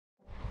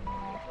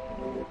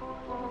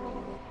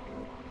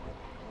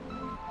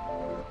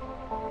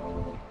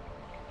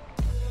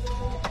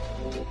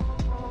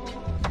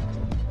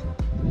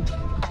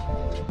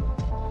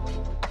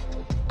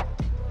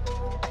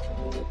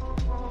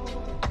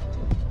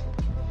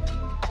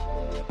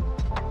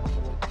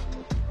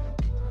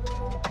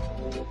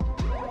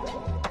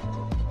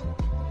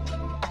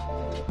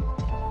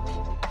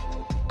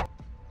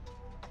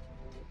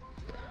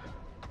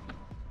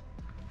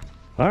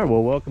All right,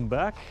 well, welcome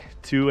back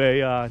to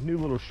a new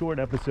little short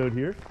episode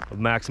here of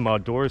Maksim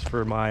Outdoors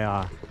for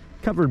my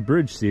Covered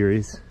Bridge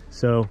series.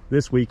 So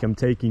this week I'm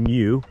taking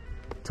you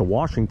to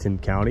Washington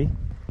County.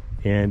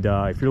 And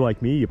if you're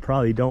like me, you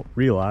probably don't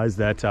realize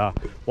that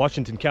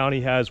Washington County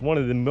has one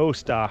of the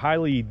most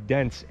highly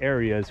dense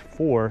areas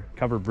for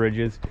covered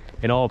bridges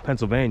in all of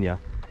Pennsylvania.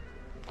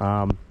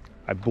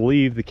 I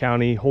believe the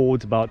county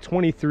holds about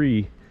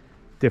 23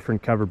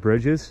 different covered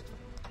bridges.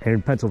 And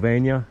in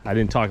Pennsylvania, I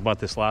didn't talk about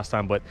this last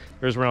time, but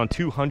there's around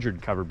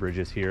 200 covered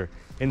bridges here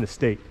in the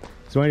state.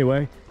 So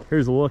anyway,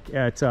 here's a look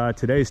at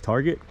today's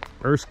target,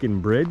 Erskine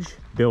Bridge,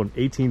 built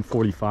in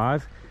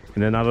 1845.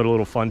 And another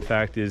little fun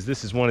fact is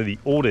this is one of the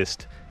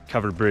oldest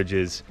covered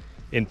bridges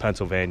in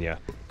Pennsylvania.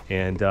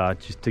 And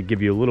just to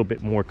give you a little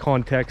bit more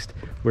context,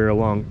 we're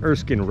along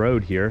Erskine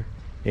Road here,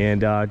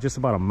 and just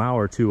about a mile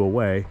or two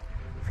away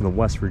from the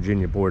West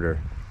Virginia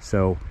border.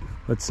 So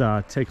let's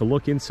take a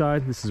look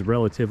inside. This is a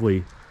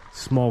relatively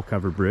small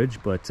covered bridge,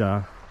 but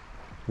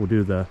we'll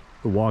do the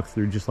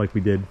walkthrough just like we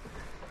did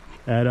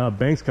at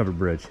Banks Covered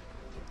Bridge.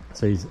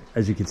 So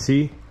as you can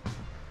see,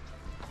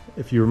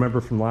 if you remember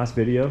from the last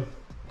video,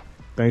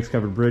 Banks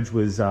Covered Bridge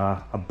was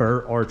a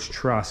burr arch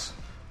truss,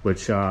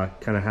 which kind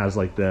of has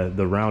like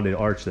the rounded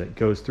arch that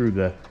goes through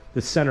the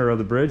center of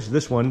the bridge.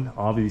 This one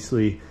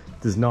obviously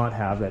does not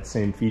have that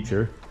same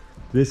feature.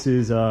 This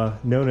is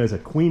known as a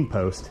queen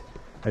post.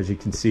 As you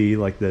can see,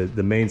 like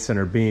the main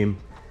center beam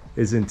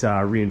isn't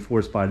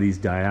reinforced by these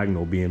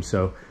diagonal beams.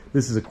 So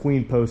this is a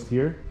queen post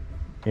here,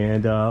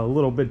 and a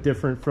little bit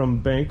different from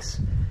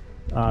Banks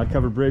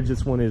Covered Bridge.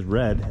 This one is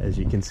red, as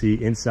you can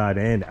see, inside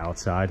and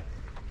outside,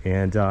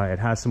 and it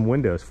has some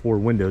windows, 4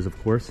 windows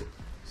of course.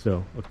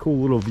 So a cool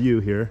little view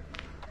here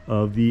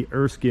of the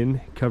Erskine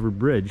Covered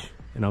Bridge,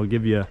 and I'll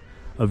give you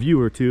a view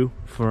or two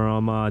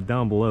from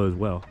down below as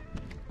well.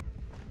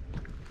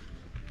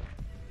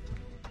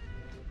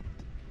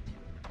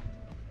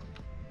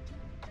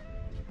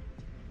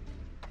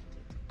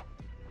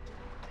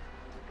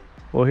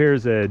 Well,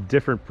 here's a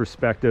different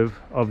perspective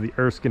of the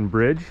Erskine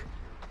Bridge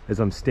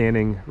as I'm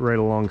standing right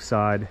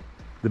alongside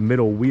the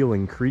Middle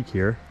Wheeling Creek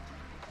here.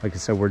 Like I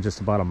said, we're just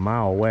about a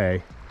mile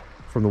away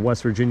from the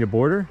West Virginia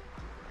border,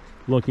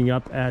 looking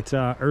up at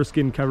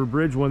Erskine Covered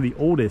Bridge, one of the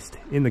oldest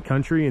in the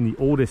country and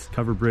the oldest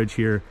covered bridge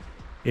here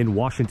in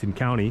Washington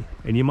County.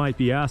 And you might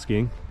be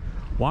asking,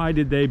 why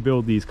did they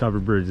build these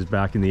covered bridges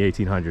back in the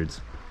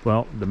 1800s?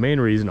 Well, the main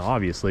reason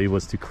obviously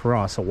was to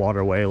cross a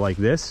waterway like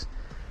this.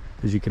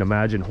 As you can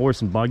imagine,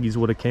 horse and buggies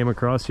would have came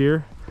across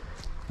here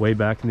way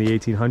back in the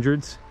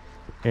 1800s.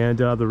 And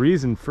the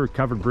reason for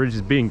covered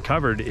bridges being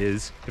covered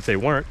is, if they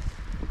weren't,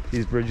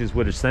 these bridges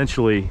would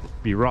essentially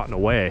be rotting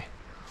away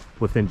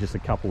within just a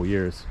couple of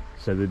years.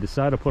 So they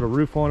decided to put a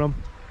roof on them,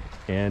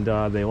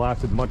 and they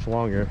lasted much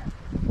longer,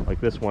 like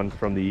this one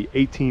from the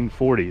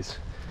 1840s.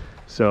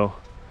 So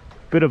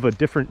bit of a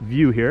different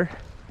view here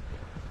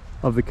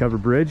of the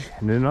covered bridge.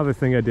 And another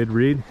thing I did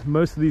read,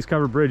 most of these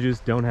covered bridges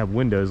don't have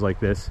windows like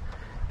this.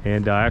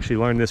 And I actually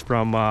learned this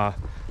from a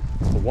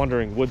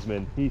wandering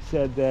woodsman. He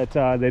said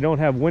that they don't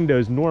have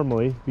windows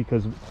normally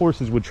because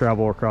horses would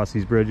travel across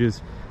these bridges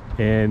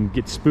and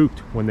get spooked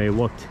when they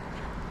looked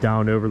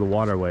down over the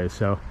waterway.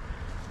 So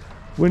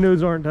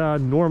windows aren't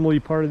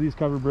normally part of these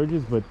covered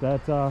bridges, but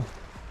that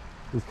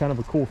is kind of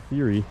a cool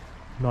theory.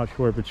 Not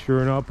sure if it's true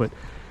or not, but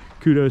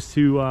kudos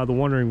to the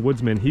wandering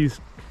woodsman.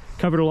 He's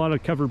covered a lot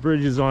of covered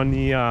bridges on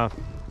the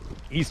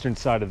eastern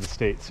side of the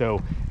state. So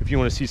if you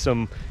want to see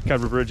some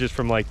covered bridges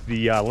from like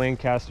the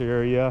Lancaster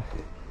area,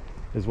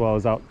 as well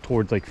as out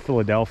towards like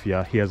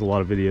Philadelphia, he has a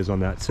lot of videos on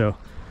that. So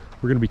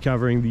we're going to be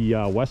covering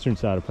the western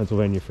side of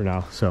Pennsylvania for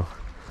now. So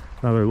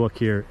another look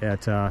here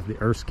at the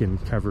Erskine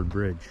Covered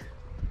Bridge.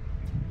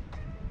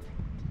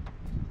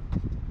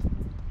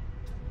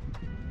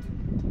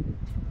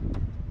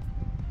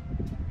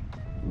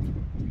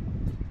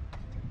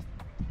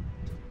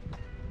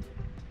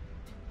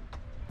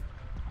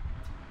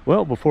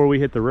 Well, before we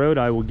hit the road,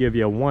 I will give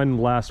you one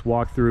last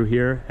walkthrough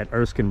here at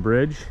Erskine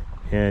Bridge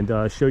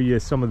and show you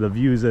some of the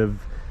views of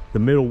the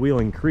Middle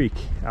Wheeling Creek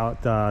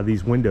out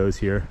these windows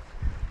here.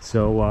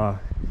 So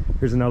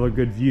here's another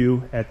good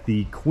view at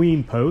the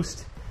Queen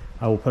Post.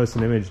 I will post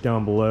an image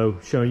down below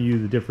showing you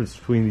the difference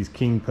between these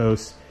King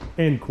Posts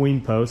and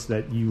Queen Posts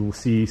that you will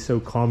see so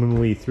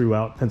commonly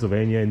throughout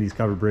Pennsylvania in these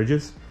covered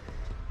bridges.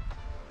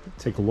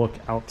 Take a look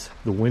out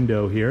the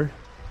window here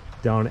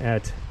down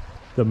at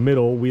the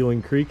Middle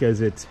Wheeling Creek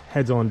as it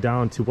heads on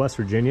down to West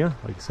Virginia.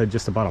 Like I said,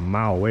 just about a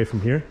mile away from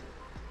here.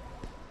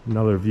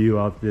 Another view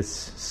out this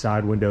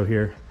side window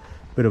here.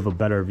 Bit of a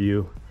better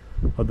view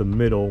of the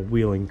Middle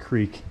Wheeling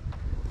Creek.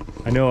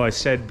 I know I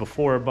said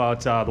before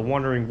about the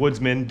wandering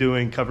woodsman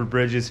doing covered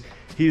bridges.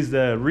 He's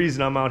the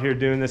reason I'm out here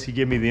doing this. He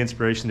gave me the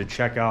inspiration to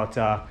check out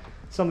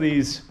some of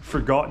these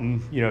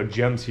forgotten,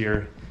 gems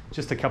here,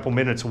 just a couple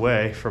minutes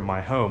away from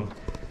my home.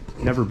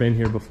 Never been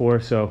here before,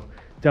 so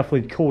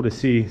definitely cool to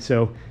see.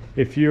 So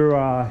if you're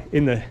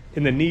in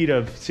the need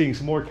of seeing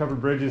some more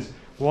covered bridges,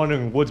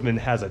 Wandering Woodsman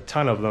has a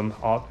ton of them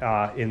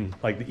in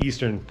like the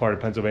eastern part of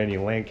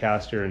Pennsylvania,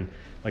 Lancaster and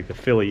like the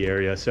Philly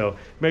area. So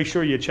make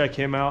sure you check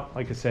him out.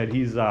 Like I said,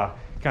 he's kind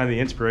of the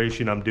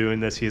inspiration I'm doing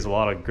this. He has a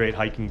lot of great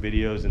hiking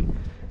videos and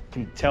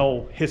can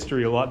tell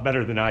history a lot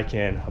better than I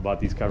can about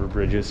these covered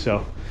bridges.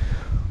 So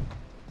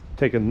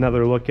take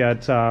another look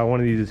at one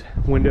of these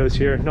windows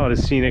here. Not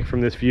as scenic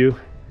from this view,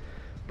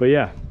 but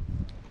yeah,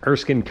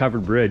 Erskine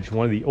Covered Bridge,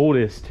 one of the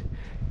oldest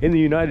in the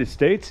United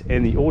States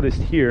and the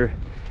oldest here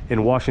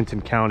in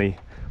Washington County.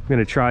 I'm going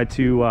to try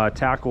to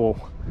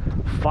tackle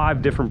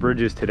 5 different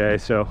bridges today,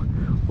 so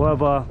we'll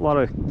have a lot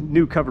of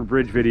new covered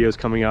bridge videos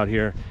coming out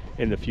here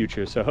in the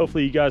future. So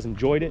hopefully you guys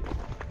enjoyed it.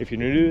 If you're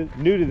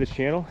new to this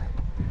channel,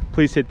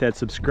 please hit that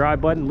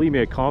subscribe button, leave me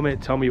a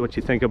comment, tell me what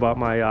you think about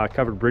my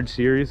covered bridge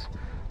series,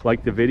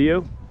 like the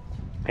video.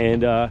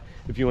 And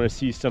if you want to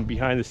see some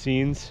behind the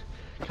scenes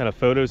kind of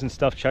photos and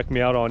stuff, check me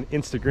out on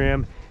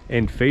Instagram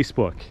and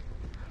Facebook.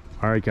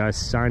 All right guys,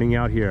 signing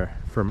out here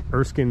from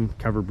Erskine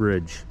Covered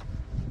Bridge.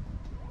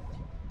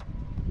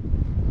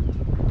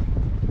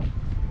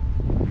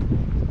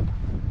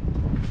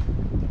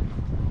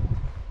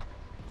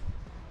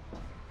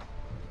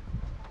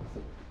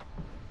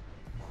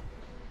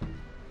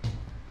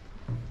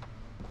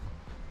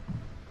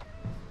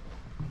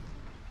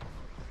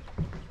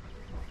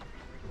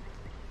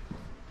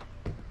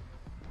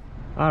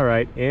 All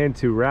right, and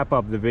to wrap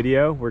up the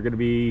video, we're going to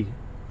be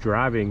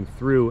driving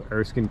through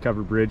Erskine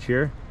Covered Bridge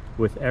here.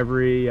 With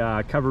every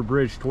covered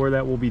bridge tour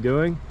that we'll be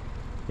doing,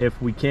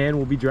 if we can,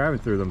 we'll be driving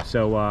through them.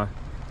 So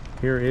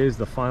here is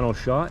the final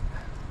shot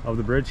of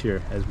the bridge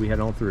here as we head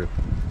on through.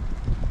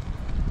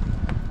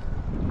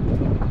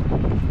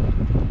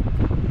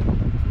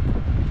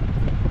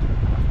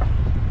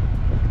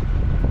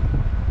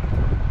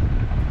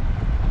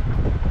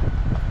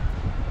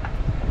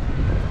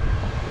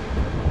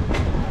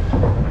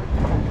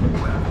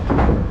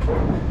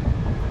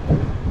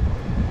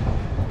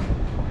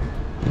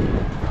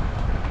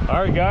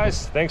 All right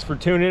guys, thanks for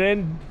tuning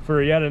in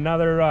for yet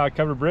another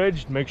covered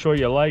bridge. Make sure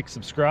you like,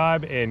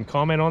 subscribe, and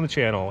comment on the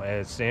channel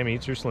as Sam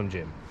Eats Your Slim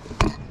Jim.